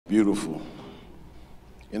Beautiful.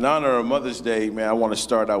 In honor of Mother's Day, man, I want to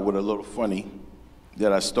start out with a little funny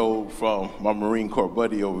that I stole from my Marine Corps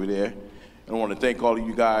buddy over there. And I want to thank all of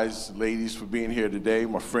you guys, ladies, for being here today,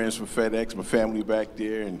 my friends from FedEx, my family back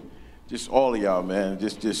there, and just all of y'all, man.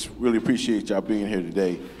 Just really appreciate y'all being here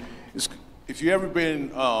today. If you ever been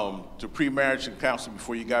to pre-marriage counseling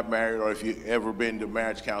before you got married, or if you ever been to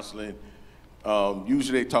marriage counseling,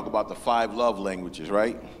 usually they talk about the 5 love languages,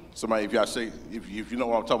 right? Somebody, if y'all say, if you know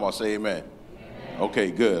what I'm talking about, say amen. Amen.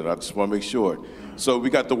 Okay, good. I just want to make sure. So we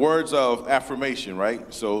got the words of affirmation,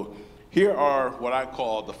 right? So here are what I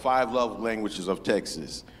call the 5 love languages of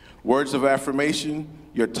Texas. Words of affirmation: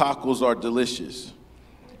 your tacos are delicious.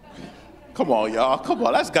 Come on, y'all. Come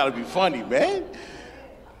on. That's got to be funny, man.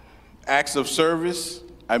 Acts of service: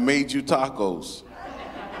 I made you tacos.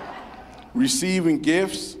 Receiving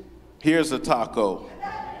gifts: here's a taco.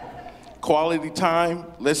 Quality time: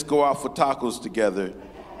 let's go out for tacos together.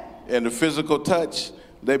 And the physical touch: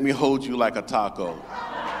 let me hold you like a taco.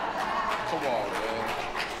 Come on, man.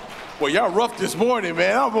 Well, y'all rough this morning,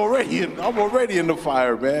 man. I'm already in the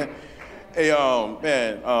fire, man. Hey,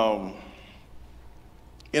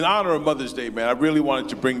 in honor of Mother's Day, man, I really wanted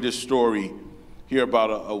to bring this story here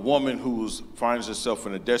about a woman who finds herself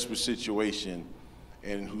in a desperate situation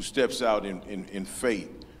and who steps out in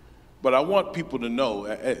faith. But I want people to know,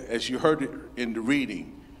 as you heard it in the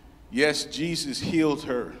reading, yes, Jesus healed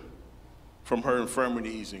her from her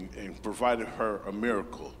infirmities and provided her a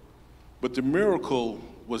miracle. But the miracle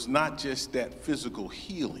was not just that physical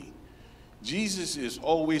healing. Jesus is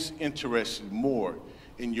always interested more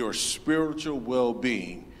in your spiritual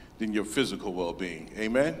well-being than your physical well-being.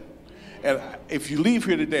 Amen? And if you leave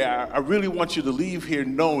here today, I really want you to leave here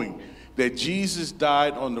knowing that Jesus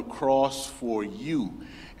died on the cross for you.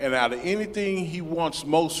 And out of anything he wants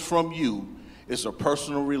most from you is a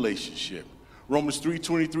personal relationship. Romans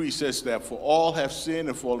 3:23 says that for all have sinned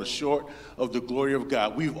and fallen short of the glory of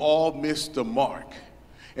God. We've all missed the mark.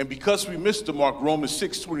 And because we missed the mark, Romans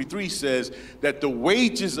 6:23 says that the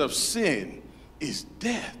wages of sin is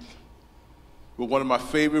death. But one of my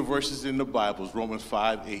favorite verses in the Bible is Romans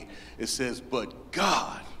 5:8. It says, but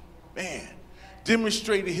God, man,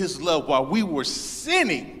 demonstrated his love while we were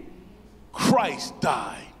sinning. Christ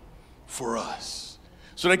died for us.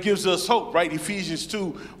 So that gives us hope, right? Ephesians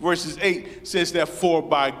 2 verses 8 says that for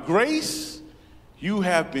by grace you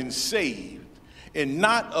have been saved, and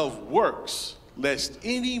not of works, lest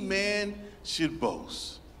any man should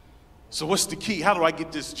boast. So what's the key? How do I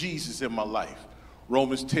get this Jesus in my life?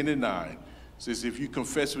 Romans 10:9 says, if you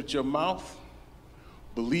confess with your mouth,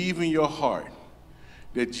 believe in your heart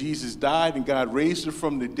that Jesus died and God raised him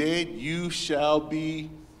from the dead, you shall be.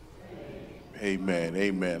 Amen,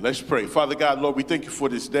 amen. Let's pray. Father God, Lord, we thank you for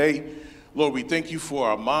this day. Lord, we thank you for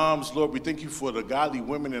our moms. Lord, we thank you for the godly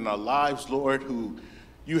women in our lives, Lord, who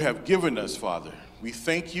you have given us, Father. We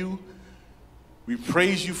thank you. We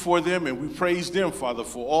praise you for them, and we praise them, Father,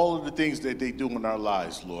 for all of the things that they do in our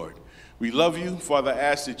lives, Lord. We love you. Father, I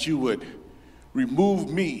ask that you would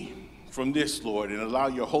remove me from this, Lord, and allow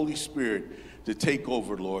your Holy Spirit to take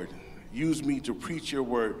over, Lord. Use me to preach your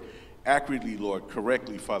word accurately, Lord,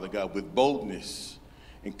 correctly, Father God, with boldness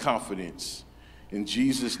and confidence. In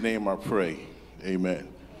Jesus' name I pray. Amen.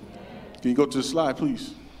 Can you go to the slide,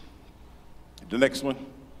 please? The next one.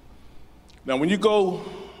 Now, when you go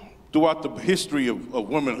throughout the history of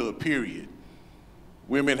womanhood, period,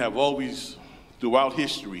 women have always, throughout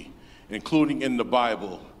history, including in the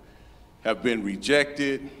Bible, have been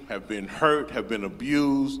rejected, have been hurt, have been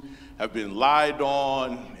abused, have been lied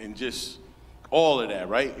on, and just all of that,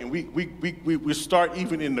 right? And we start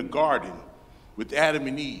even in the garden with Adam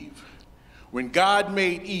and Eve. When God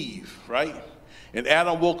made Eve, right? And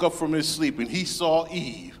Adam woke up from his sleep and he saw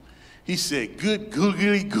Eve. He said, good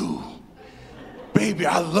googly goo. Baby,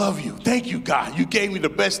 I love you. Thank you, God. You gave me the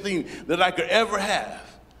best thing that I could ever have.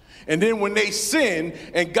 And then when they sinned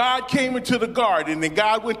and God came into the garden and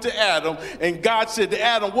God went to Adam and God said to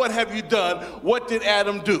Adam, what have you done? What did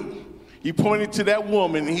Adam do? He pointed to that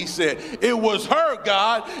woman and he said, it was her,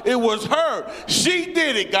 God. It was her. She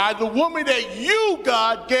did it, God. The woman that you,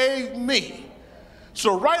 God, gave me.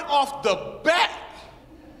 So right off the bat,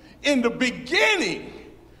 in the beginning,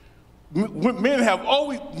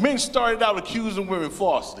 men started out accusing women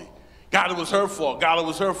falsely. God, it was her fault. God, it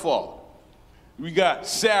was her fault. We got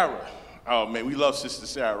Sarah. Oh, man, we love Sister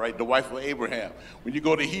Sarah, right? The wife of Abraham. When you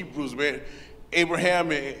go to Hebrews, man,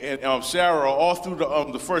 Abraham and Sarah are all through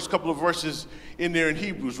the first couple of verses in there in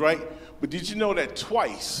Hebrews, right? But did you know that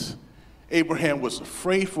twice Abraham was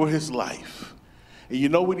afraid for his life? And you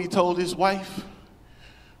know what he told his wife?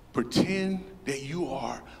 Pretend that you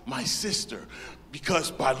are my sister.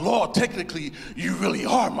 because by law, technically, you really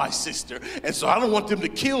are my sister. And so I don't want them to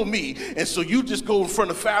kill me. And so you just go in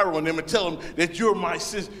front of Pharaoh and them and tell him that you're my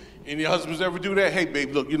sister. Any husbands ever do that? Hey,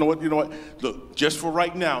 babe, look, you know what? Look, just for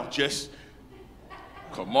right now, just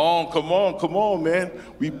come on, man.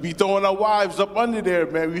 We be throwing our wives up under there,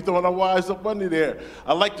 man. We throwing our wives up under there.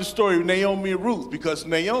 I like the story of Naomi and Ruth because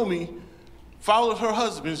Naomi followed her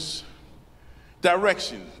husband's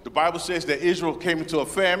direction. The Bible says that Israel came into a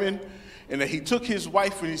famine and that he took his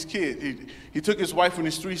wife and his kid, he took his wife and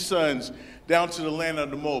his 3 sons down to the land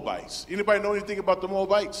of the Moabites. Anybody know anything about the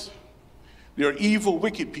Moabites? They're evil,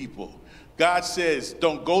 wicked people. God says,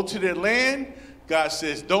 don't go to their land. God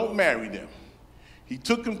says, don't marry them. He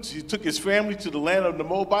took his family to the land of the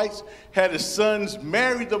Moabites, had his sons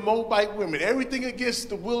marry the Moabite women, everything against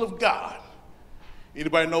the will of God.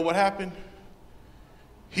 Anybody know what happened?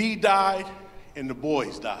 He died and the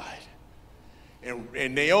boys died.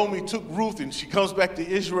 And Naomi took Ruth and she comes back to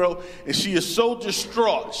Israel and she is so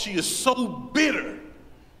distraught. She is so bitter.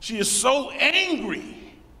 She is so angry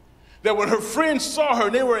that when her friends saw her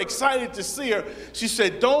and they were excited to see her, she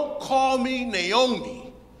said, don't call me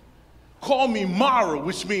Naomi. Call me Mara,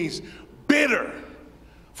 which means bitter.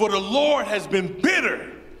 For the Lord has been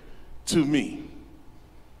bitter to me.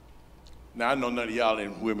 Now, I know none of y'all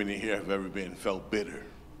women in here have ever felt bitter.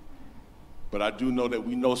 But I do know that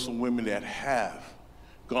we know some women that have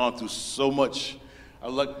gone through so much. I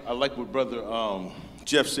like what Brother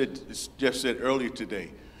Jeff said earlier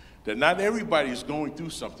today, that not everybody is going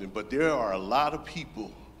through something, but there are a lot of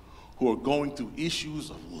people who are going through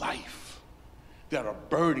issues of life that are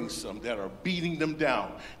burdensome, that are beating them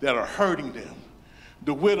down, that are hurting them.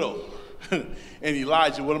 The widow and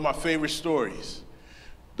Elijah, one of my favorite stories.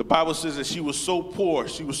 The Bible says that she was so poor,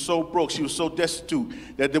 she was so broke, she was so destitute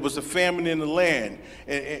that there was a famine in the land,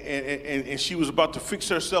 and she was about to fix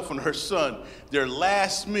herself and her son their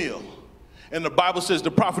last meal. And the Bible says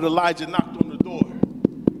the prophet Elijah knocked on the door.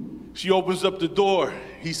 She opens up the door.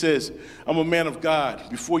 He says, I'm a man of God.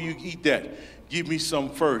 Before you eat that, give me some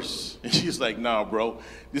first. And she's like, nah, bro,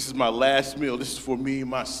 this is my last meal. This is for me and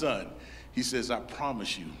my son. He says, I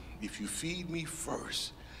promise you, if you feed me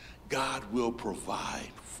first, God will provide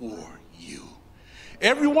for you.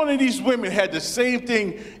 Every one of these women had the same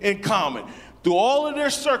thing in common. Through all of their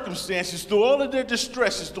circumstances, through all of their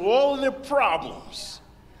distresses, through all of their problems,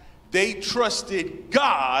 they trusted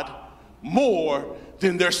God more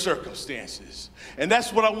than their circumstances. And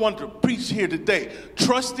that's what I want to preach here today.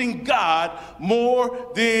 Trusting God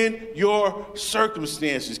more than your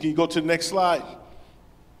circumstances. Can you go to the next slide?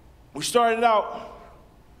 We started out,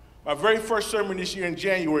 my very first sermon this year in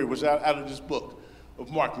January was out of this book of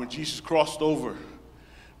Mark, when Jesus crossed over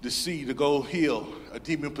the sea to go heal a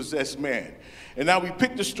demon-possessed man. And now we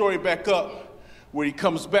pick the story back up where he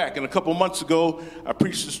comes back. And a couple months ago, I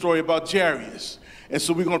preached the story about Jairus. And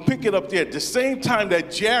so we're going to pick it up there. At the same time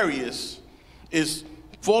that Jairus is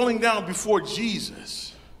falling down before Jesus,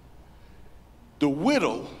 the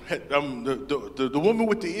widow, the woman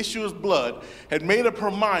with the issue of blood, had made up her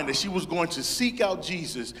mind that she was going to seek out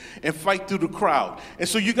Jesus and fight through the crowd. And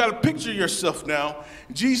so you got to picture yourself now.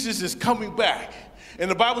 Jesus is coming back. And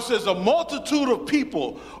the Bible says a multitude of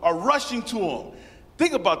people are rushing to him.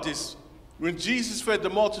 Think about this. When Jesus fed the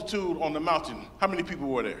multitude on the mountain, how many people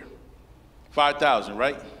were there? 5,000,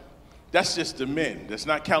 right? That's just the men. That's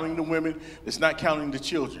not counting the women. That's not counting the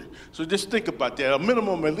children. So just think about that. A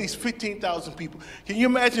minimum at least 15,000 people. Can you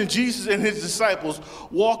imagine Jesus and his disciples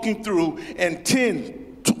walking through and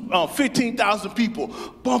 15,000 people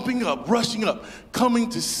bumping up, rushing up, coming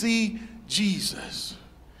to see Jesus?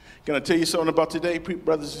 Can I tell you something about today,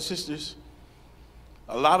 brothers and sisters?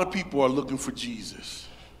 A lot of people are looking for Jesus.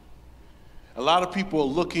 A lot of people are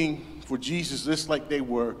looking for Jesus just like they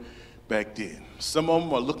were back then. Some of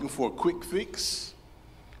them are looking for a quick fix.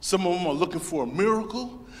 Some of them are looking for a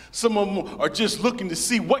miracle. Some of them are just looking to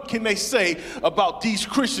see what can they say about these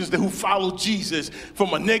Christians who follow Jesus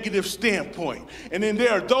from a negative standpoint. And then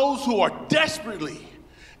there are those who are desperately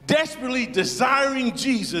desiring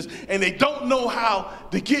Jesus, and they don't know how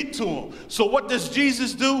to get to him. So what does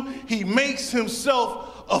Jesus do? He makes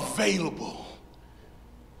himself available.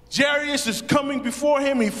 Jairus is coming before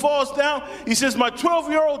him. He falls down. He says, my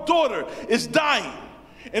 12-year-old daughter is dying.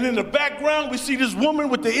 And in the background, we see this woman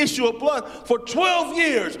with the issue of blood for 12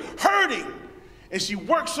 years, hurting. And she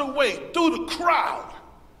works her way through the crowd,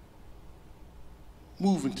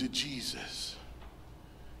 moving to Jesus.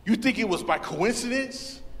 You think it was by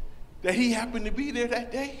coincidence that he happened to be there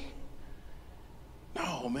that day?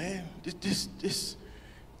 No, man. This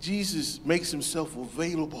Jesus makes himself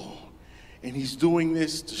available. And he's doing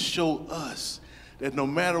this to show us that no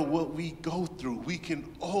matter what we go through, we can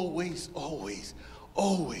always, always,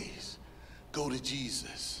 always go to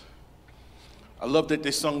Jesus. I love that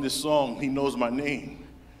they sung this song, He Knows My Name,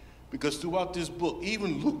 because throughout this book,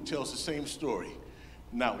 even Luke tells the same story.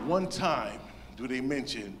 Not one time do they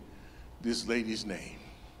mention this lady's name.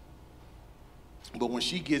 But when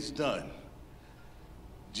she gets done,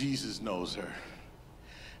 Jesus knows her.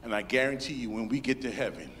 And I guarantee you, when we get to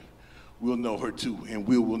heaven, we'll know her too, and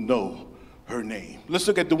we will know her name. Let's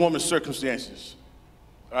look at the woman's circumstances,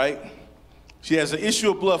 all right? She has an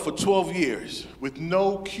issue of blood for 12 years with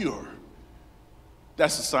no cure.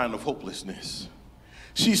 That's a sign of hopelessness.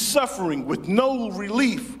 She's suffering with no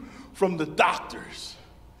relief from the doctors.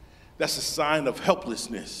 That's a sign of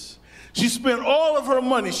helplessness. She spent all of her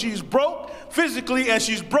money. She's broke physically and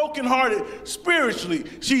she's brokenhearted spiritually.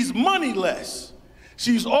 She's moneyless.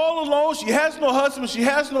 She's all alone. She has no husband. She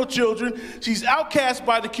has no children. She's outcast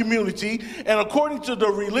by the community. And according to the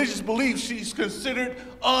religious beliefs, she's considered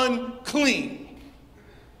unclean.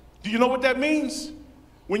 Do you know what that means?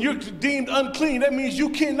 When you're deemed unclean, that means you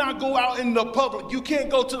cannot go out in the public. You can't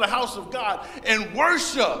go to the house of God and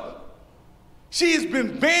worship. She has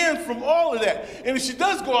been banned from all of that. And if she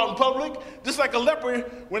does go out in public, just like a leper,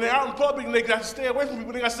 when they're out in public and they got to stay away from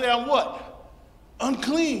people, they got to say, I'm what?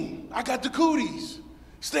 Unclean. I got the cooties.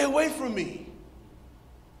 Stay away from me.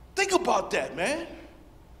 Think about that, man.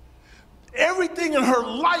 Everything in her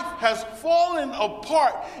life has fallen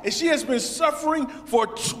apart, and she has been suffering for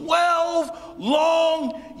 12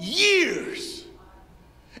 long years.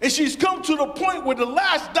 And she's come to the point where the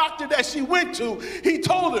last doctor that she went to, he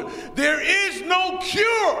told her, there is no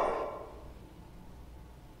cure.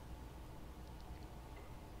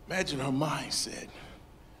 Imagine her mindset.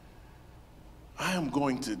 I am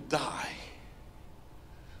going to die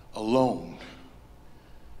alone,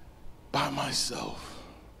 by myself.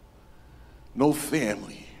 No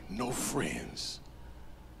family, no friends.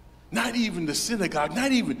 Not even the synagogue,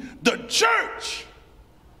 not even the church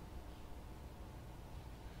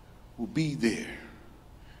will be there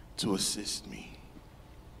to assist me.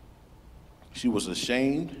 She was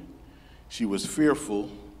ashamed. She was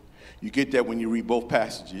fearful. You get that when you read both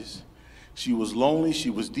passages. She was lonely. She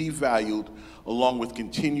was devalued, along with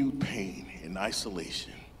continued pain and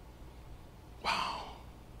isolation. Wow.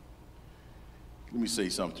 Let me say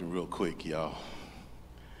something real quick, y'all.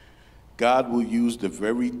 God will use the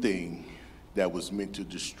very thing that was meant to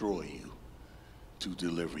destroy you to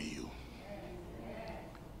deliver you.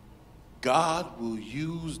 God will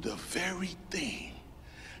use the very thing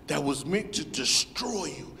that was meant to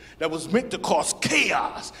destroy you, that was meant to cause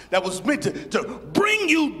chaos, that was meant to bring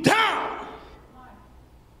you down.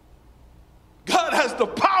 God has the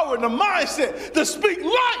power and the mindset to speak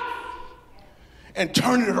life and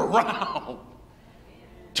turn it around.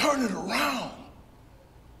 Turn it around.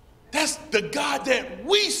 That's the God that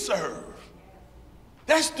we serve.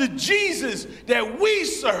 That's the Jesus that we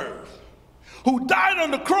serve, who died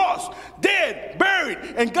on the cross, dead, buried,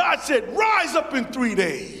 and God said, rise up in 3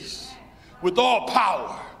 days with all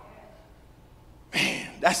power. Man,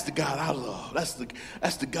 that's the God I love.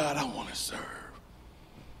 That's the God I want to serve.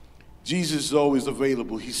 Jesus is always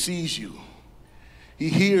available. He sees you. He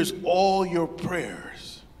hears all your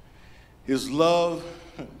prayers. His love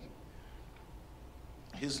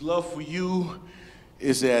for you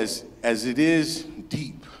is as it is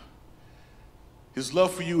deep. His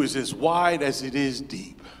love for you is as wide as it is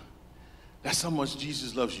deep. That's how much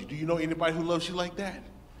Jesus loves you. Do you know anybody who loves you like that?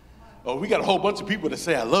 Oh, we got a whole bunch of people that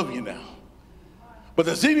say, I love you now. But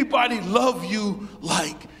does anybody love you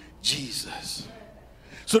like Jesus?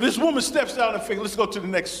 So this woman steps out in faith. Let's go to the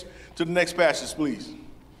next passage, please.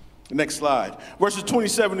 The next slide. Verses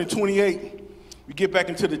 27 and 28. We get back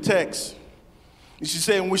into the text. And she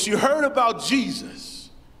said, when she heard about Jesus,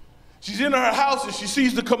 she's in her house and she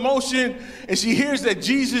sees the commotion and she hears that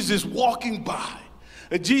Jesus is walking by,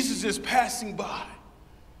 that Jesus is passing by.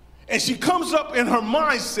 And she comes up in her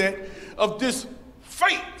mindset of this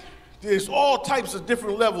faith. There's all types of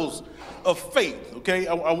different levels of faith, okay?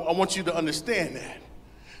 I want you to understand that.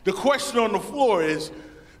 The question on the floor is,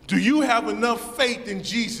 do you have enough faith in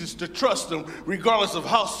Jesus to trust him regardless of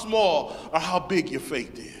how small or how big your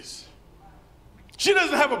faith is? She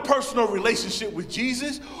doesn't have a personal relationship with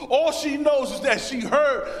Jesus. All she knows is that she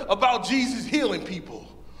heard about Jesus healing people.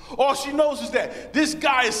 All she knows is that this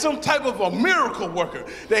guy is some type of a miracle worker,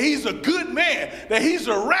 that he's a good man, that he's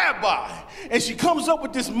a rabbi. And she comes up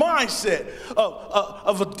with this mindset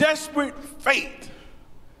of a desperate faith.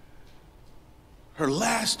 Her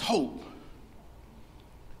last hope,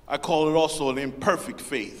 I call it also an imperfect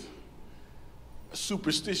faith. a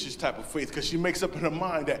superstitious type of faith, because she makes up in her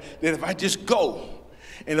mind that if I just go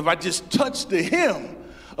and if I just touch the hem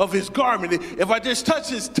of his garment, if I just touch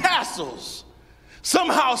his tassels,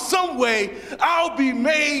 somehow, some way, I'll be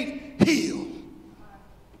made healed.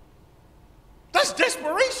 That's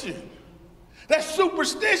desperation. That's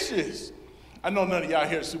superstitious. I know none of y'all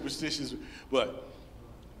here are superstitious, but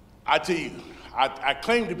I tell you, I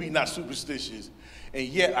claim to be not superstitious, and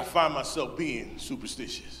yet I find myself being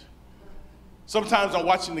superstitious. Sometimes I'm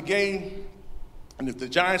watching the game, and if the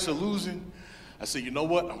Giants are losing, I say, you know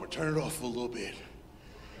what? I'm going to turn it off for a little bit.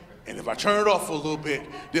 And if I turn it off for a little bit,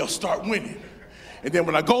 they'll start winning. And then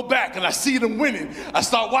when I go back and I see them winning, I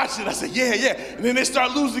start watching. I say, yeah. And then they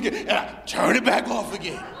start losing again, and I turn it back off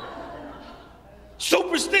again.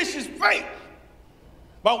 Superstitious faith.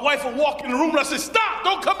 My wife will walk in the room and I say, stop,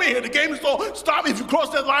 don't come in here. The game is on. Stop. If you cross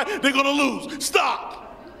that line, they're going to lose. Stop.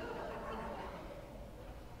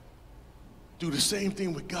 Do the same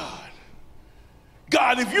thing with God.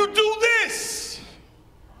 God, if you do this,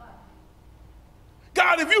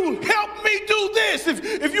 God, if you help me do this,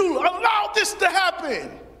 if you allow this to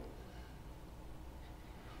happen.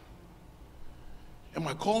 Am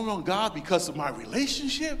I calling on God because of my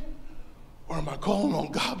relationship? Or am I calling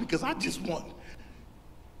on God because I just want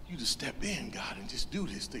you to step in, God, and just do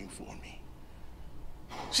this thing for me?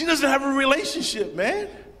 She doesn't have a relationship, man.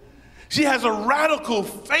 She has a radical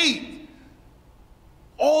faith.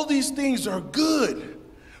 All these things are good.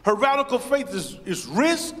 Her radical faith is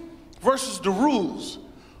risk versus the rules.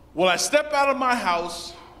 Will I step out of my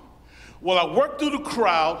house? Will I work through the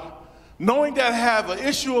crowd, knowing that I have an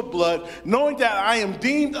issue of blood, knowing that I am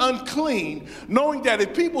deemed unclean, knowing that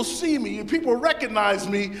if people see me, if people recognize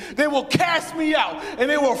me, they will cast me out, and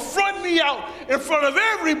they will front me out in front of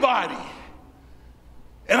everybody.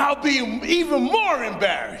 And I'll be even more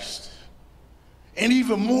embarrassed and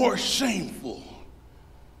even more shameful.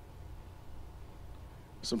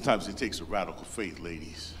 Sometimes it takes a radical faith,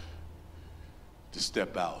 ladies, to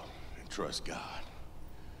step out and trust God.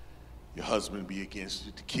 Your husband be against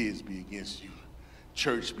you, the kids be against you,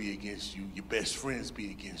 church be against you, your best friends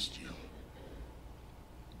be against you.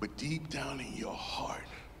 But deep down in your heart,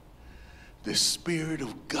 the Spirit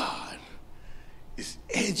of God is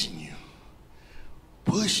edging you,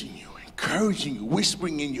 pushing you, encouraging you,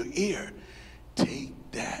 whispering in your ear, take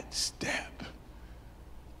that step.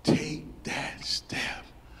 Take that step.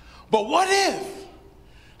 But what if?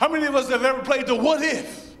 How many of us have ever played the what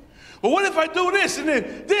if? But what if I do this and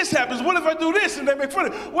then this happens? What if I do this and they make fun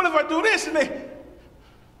of it? What if I do this and they...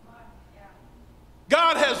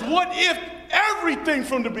 God has what if everything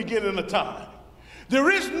from the beginning of time. There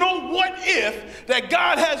is no what if that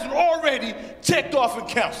God hasn't already checked off and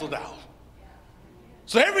canceled out.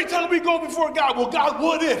 So every time we go before God, well, God,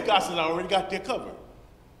 what if? God said, I already got that covered.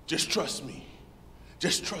 Just trust me.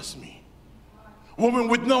 Just trust me. Woman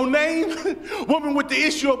with no name, woman with the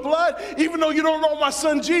issue of blood, even though you don't know my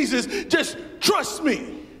son Jesus, just trust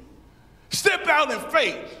me. Step out in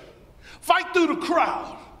faith. Fight through the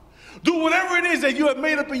crowd. Do whatever it is that you have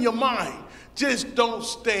made up in your mind. Just don't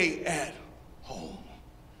stay at home.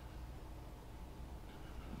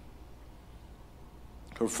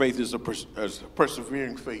 Her faith is a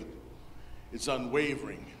persevering faith. It's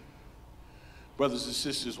unwavering. Brothers and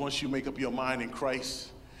sisters, once you make up your mind in Christ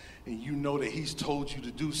and you know that he's told you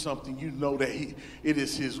to do something, you know that it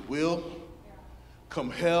is his will,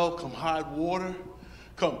 come hell, come high water,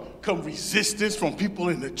 come resistance from people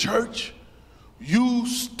in the church, you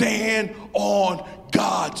stand on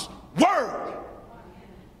God's word.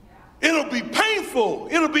 It'll be painful.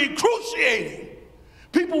 It'll be excruciating.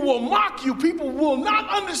 People will mock you. People will not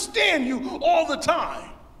understand you all the time.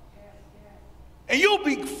 And you'll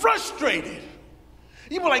be frustrated.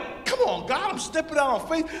 You'll be like, come on, God, I'm stepping out on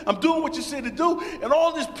faith. I'm doing what you said to do. And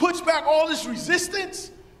all this pushback, all this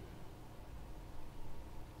resistance.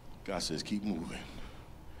 God says, keep moving.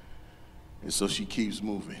 And so she keeps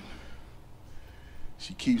moving.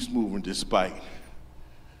 She keeps moving despite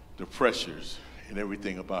the pressures and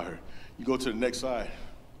everything about her. You go to the next slide.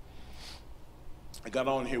 I got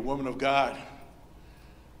on here, women of God,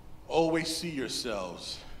 always see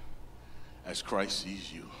yourselves as Christ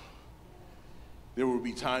sees you. There will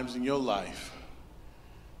be times in your life,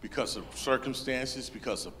 because of circumstances,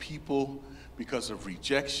 because of people, because of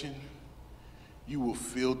rejection, you will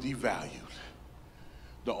feel devalued.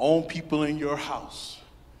 The own people in your house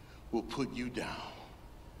will put you down.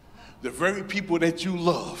 The very people that you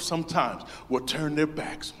love sometimes will turn their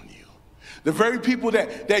backs on you. The very people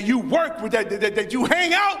that you work with, that you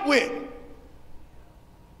hang out with,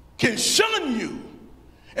 can shun you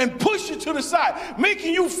and push you to the side,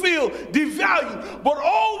 making you feel devalued. But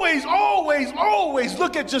always, always, always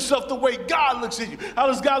look at yourself the way God looks at you. How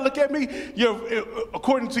does God look at me?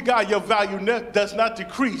 According to God, your value does not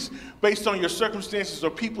decrease based on your circumstances or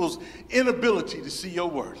people's inability to see your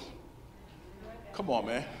worth. Come on,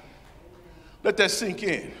 man. Let that sink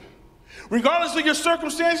in. Regardless of your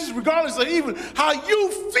circumstances, regardless of even how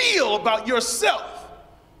you feel about yourself,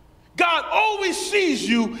 God always sees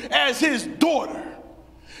you as his daughter.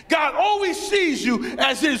 God always sees you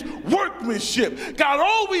as his workmanship. God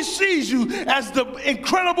always sees you as the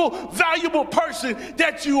incredible, valuable person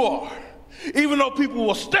that you are. Even though people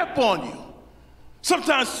will step on you,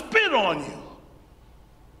 sometimes spit on you,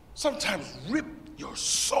 sometimes rip your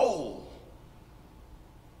soul.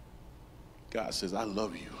 God says, I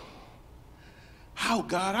love you. How,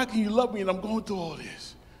 God? How can you love me and I'm going through all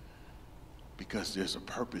this? Because there's a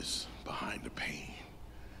purpose behind the pain.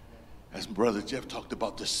 As Brother Jeff talked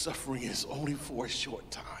about, the suffering is only for a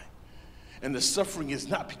short time. And the suffering is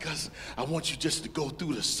not because I want you just to go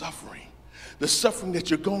through the suffering. The suffering that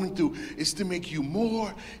you're going through is to make you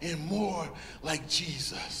more and more like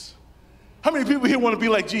Jesus. How many people here want to be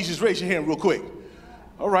like Jesus? Raise your hand real quick.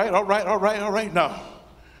 All right. Now,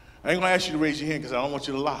 I ain't going to ask you to raise your hand because I don't want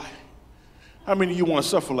you to lie. How many of you want to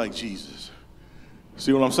suffer like Jesus?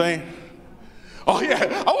 See what I'm saying? Oh,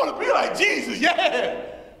 yeah, I want to be like Jesus, yeah.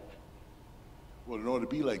 Well, in order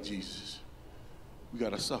to be like Jesus, we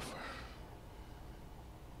got to suffer.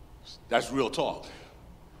 That's real talk.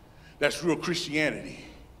 That's real Christianity.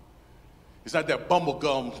 It's not that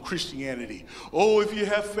bumblegum Christianity. Oh, if you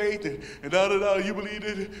have faith and da-da-da, you believe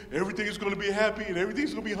it, everything is going to be happy and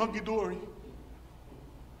everything's going to be hunky-dory.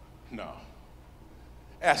 No.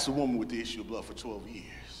 Ask the woman with the issue of blood for 12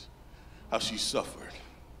 years how she suffered.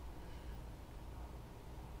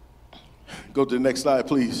 Go to the next slide,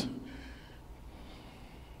 please.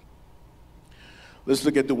 Let's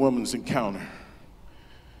look at the woman's encounter,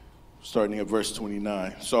 starting at verse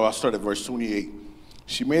 29. So I'll start at verse 28.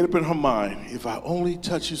 She made up in her mind, if I only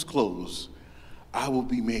touch his clothes, I will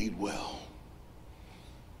be made well.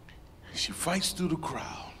 She fights through the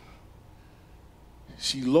crowd.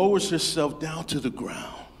 She lowers herself down to the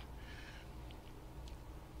ground.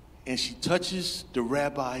 And she touches the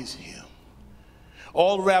rabbi's hem.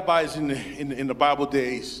 All rabbis in the Bible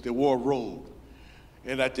days, they wore a robe.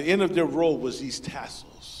 And at the end of their robe was these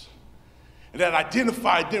tassels. And that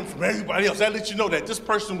identified them from everybody else. That lets you know that this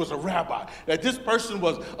person was a rabbi, that this person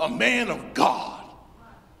was a man of God.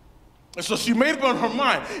 And so she made up in her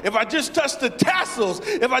mind, if I just touch the tassels,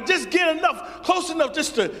 if I just get enough, close enough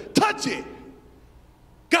just to touch it,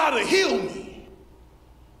 God will heal me.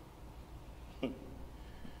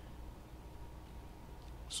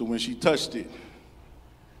 So when she touched it,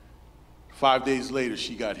 5 days later,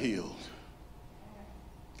 she got healed.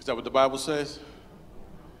 Is that what the Bible says?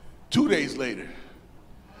 2 days later,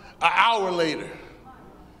 an hour later.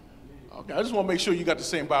 Okay, I just want to make sure you got the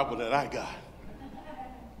same Bible that I got.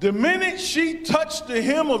 The minute she touched the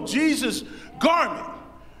hem of Jesus' garment,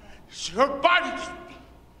 her body,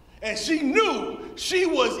 and she knew she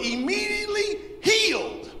was immediately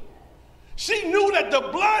healed. She knew that the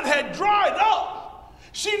blood had dried up.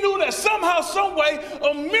 She knew that somehow, some way,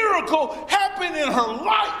 a miracle happened in her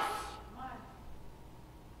life.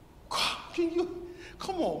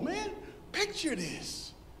 Come on, man, picture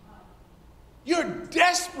this. You're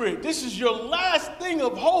desperate. This is your last thing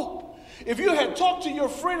of hope. If you had talked to your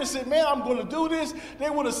friend and said, man, I'm going to do this, they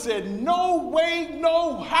would have said, no way,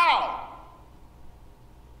 no how.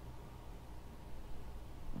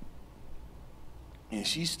 And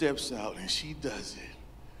she steps out and she does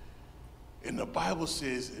it. And the Bible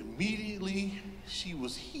says immediately she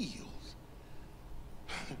was healed.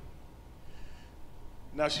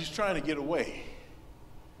 Now she's trying to get away.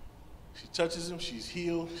 She touches him, she's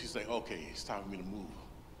healed. She's like, okay, it's time for me to move.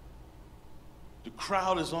 The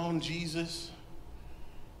crowd is on Jesus,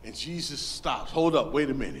 and Jesus stops. Hold up, wait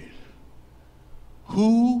a minute.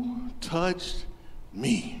 Who touched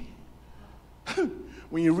me?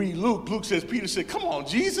 When you read Luke, Luke says, Peter said, come on,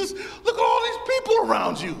 Jesus, look at all these people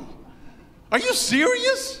around you. Are you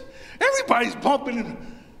serious? Everybody's bumping into.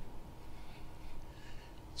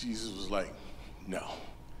 Jesus was like, no.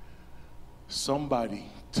 Somebody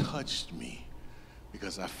touched me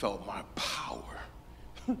because I felt my power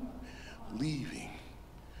leaving.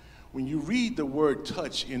 When you read the word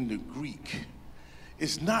touch in the Greek,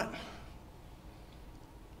 it's not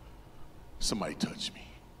somebody touched me.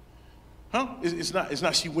 Huh? It's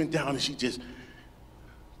not she went down and she just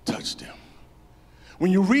touched him.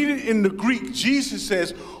 When you read it in the Greek, Jesus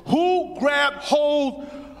says, who grabbed hold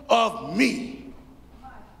of me?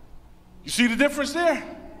 You see the difference there?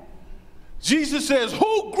 Jesus says,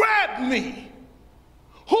 who grabbed me?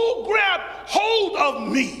 Who grabbed hold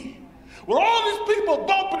of me? With all these people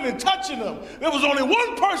bumping and touching him, there was only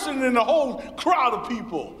one person in the whole crowd of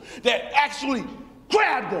people that actually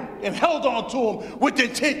grabbed him and held on to him with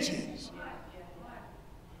intentions.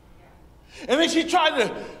 And then she tried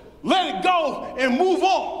to let it go and move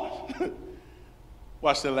on.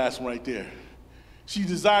 Watch that last one right there. She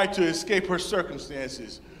desired to escape her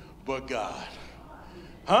circumstances, but God.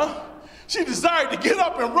 Huh? She desired to get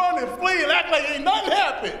up and run and flee and act like ain't nothing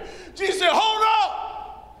happened. Jesus said, hold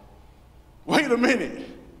up. Wait a minute.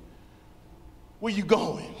 Where you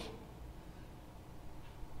going?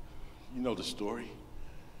 You know the story.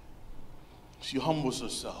 She humbles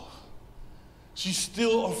herself. She's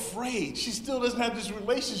still afraid. She still doesn't have this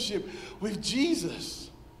relationship with Jesus.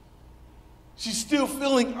 She's still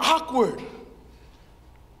feeling awkward.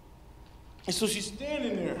 And so she's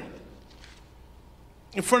standing there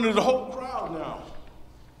in front of the whole crowd now.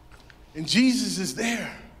 And Jesus is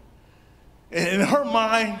there. And in her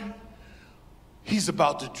mind, he's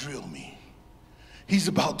about to drill me. He's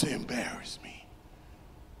about to embarrass me.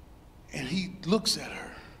 And he looks at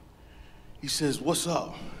her. He says, what's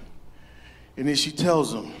up? And then she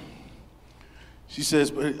tells him, she says,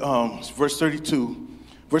 verse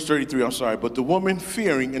 33, I'm sorry, but the woman,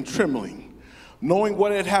 fearing and trembling, knowing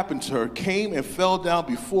what had happened to her, came and fell down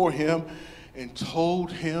before him and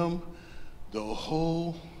told him the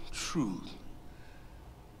whole truth.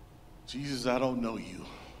 Jesus, I don't know you.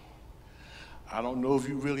 I don't know if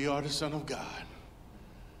you really are the Son of God.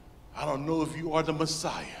 I don't know if you are the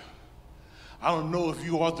Messiah. I don't know if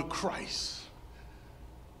you are the Christ.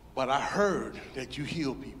 But I heard that you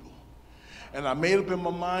heal people. And I made up in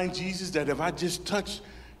my mind, Jesus, that if I just touch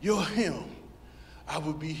your hem, I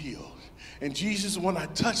would be healed. And Jesus, when I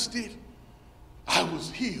touched it, I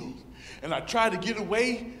was healed. And I tried to get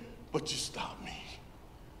away, but you stopped me.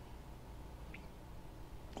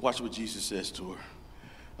 Watch what Jesus says to her.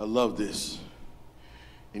 I love this.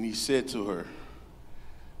 And he said to her,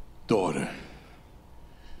 daughter.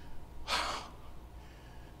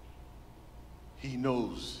 He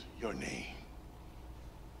knows your name.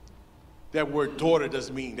 That word daughter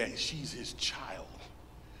doesn't mean that she's his child.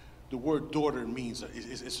 The word daughter means,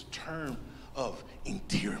 it's a term of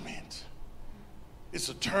endearment. It's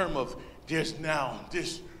a term of there's now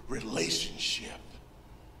this relationship.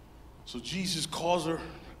 So Jesus calls her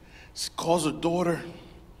daughter,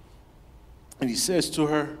 and he says to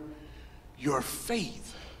her, your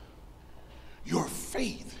faith,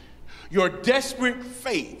 your desperate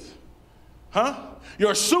faith,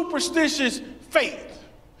 your superstitious faith,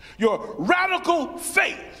 your radical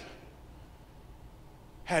faith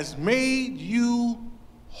has made you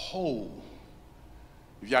whole.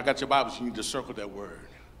 If y'all got your Bibles, you need to circle that word.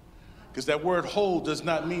 Because that word whole does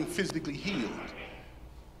not mean physically healed.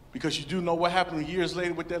 Because you do know what happened years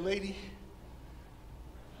later with that lady?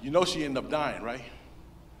 You know she ended up dying, right?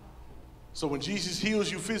 So when Jesus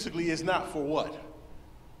heals you physically, it's not for what?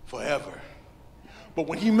 Forever. But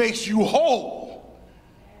when he makes you whole,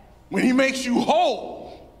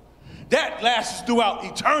 that lasts throughout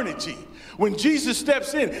eternity. When Jesus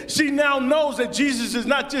steps in, she now knows that Jesus is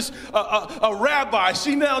not just a rabbi.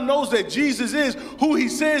 She now knows that Jesus is who he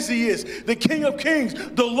says he is, the King of Kings,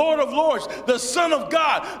 the Lord of Lords, the Son of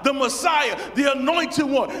God, the Messiah, the Anointed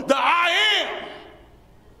One, the I am.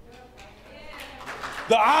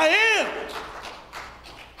 The I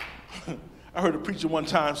am. I heard a preacher one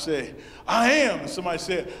time say, I am. And somebody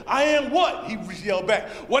said, I am what? He yelled back,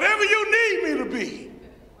 whatever you need me to be.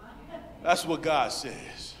 That's what God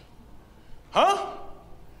says.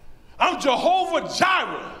 I'm Jehovah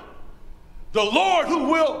Jireh, the Lord who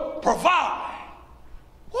will provide.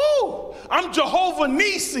 Woo! I'm Jehovah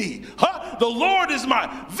Nisi. The Lord is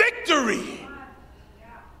my victory.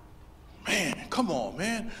 Man, come on,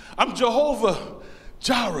 man. I'm Jehovah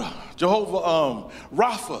Jireh, Jehovah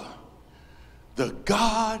Rapha, the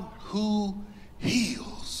God who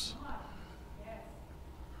heals.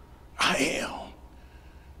 I am.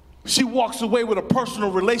 She walks away with a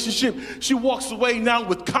personal relationship. She walks away now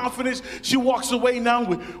with confidence. She walks away now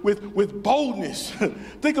with boldness.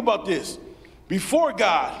 Think about this. Before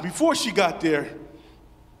she got there,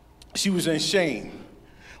 she was in shame.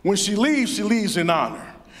 When she leaves in honor.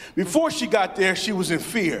 Before she got there, she was in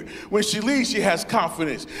fear. When she leaves, she has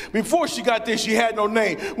confidence. Before she got there, she had no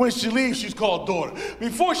name. When she leaves, she's called daughter.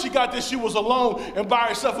 Before she got there, she was alone and by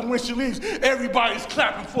herself. And when she leaves, everybody's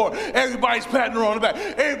clapping for her. Everybody's patting her on the back.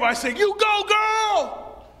 Everybody's saying, you go,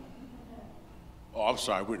 girl. Oh, I'm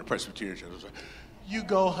sorry. We're in the Presbyterian church. You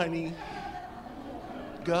go, honey.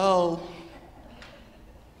 Go.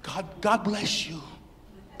 God bless you.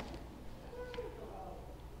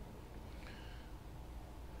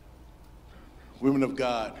 Women of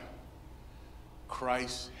God,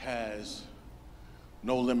 Christ has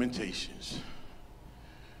no limitations.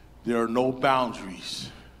 There are no boundaries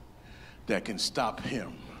that can stop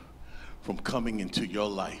him from coming into your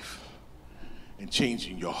life and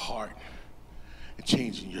changing your heart and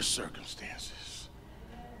changing your circumstances.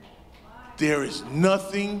 There is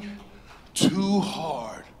nothing too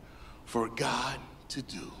hard for God to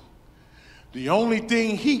do. The only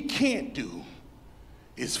thing he can't do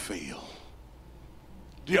is fail.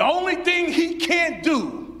 The only thing he can't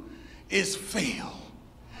do is fail.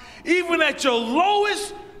 Even at your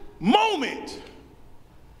lowest moment,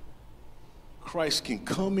 Christ can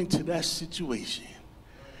come into that situation,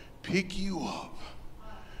 pick you up,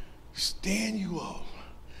 stand you up,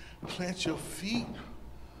 plant your feet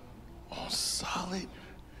on solid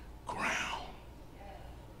ground.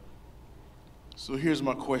 So here's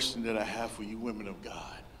my question that I have for you, women of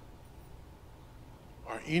God.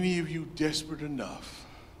 Are any of you desperate enough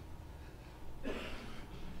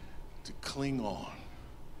to cling on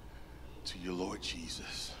to your Lord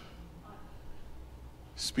Jesus?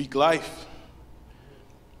 Speak life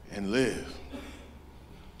and live.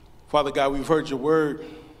 Father God, we've heard your word.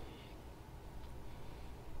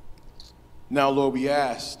 Now, Lord, we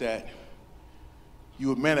ask that you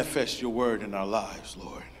would manifest your word in our lives,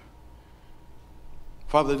 Lord.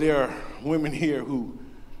 Father, there are women here who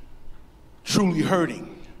truly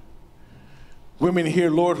hurting. Women here,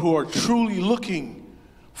 Lord, who are truly looking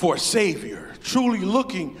for a Savior, truly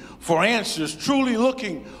looking for answers, truly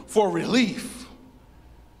looking for relief.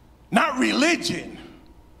 Not religion,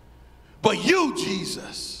 but you,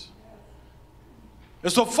 Jesus.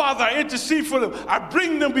 And so, Father, I intercede for them. I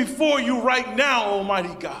bring them before you right now,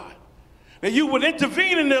 Almighty God. That you would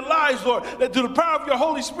intervene in their lives, Lord, that through the power of your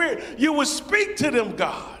Holy Spirit, you would speak to them,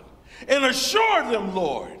 God, and assure them,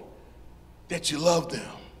 Lord, that you love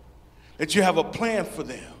them, that you have a plan for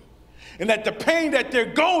them, and that the pain that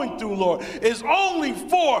they're going through, Lord, is only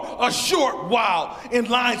for a short while in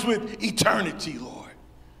lines with eternity, Lord.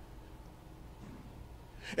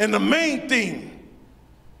 And the main thing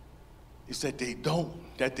is that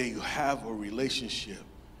they have a relationship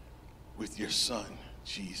with your Son,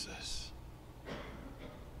 Jesus.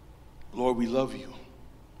 Lord, we love you.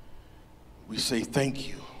 We say thank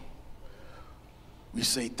you. We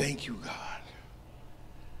say thank you, God.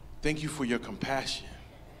 Thank you for your compassion.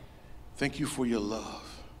 Thank you for your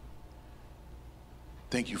love.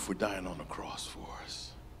 Thank you for dying on the cross for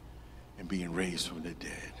us and being raised from the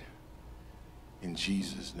dead. In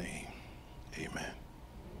Jesus' name, amen.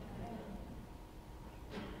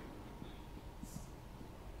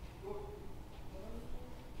 Oh,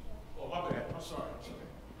 my bad. I'm sorry.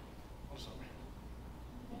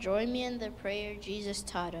 Join me in the prayer Jesus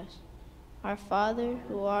taught us. Our Father,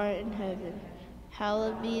 who art in heaven,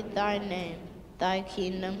 hallowed be thy name. Thy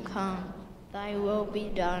kingdom come, thy will be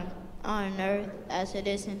done, on earth as it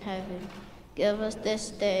is in heaven. Give us this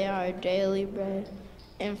day our daily bread,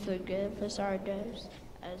 and forgive us our debts,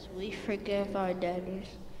 as we forgive our debtors.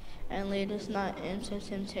 And lead us not into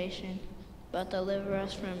temptation, but deliver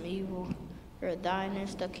us from evil. For thine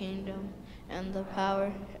is the kingdom, and the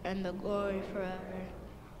power, and the glory forever.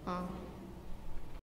 Amen.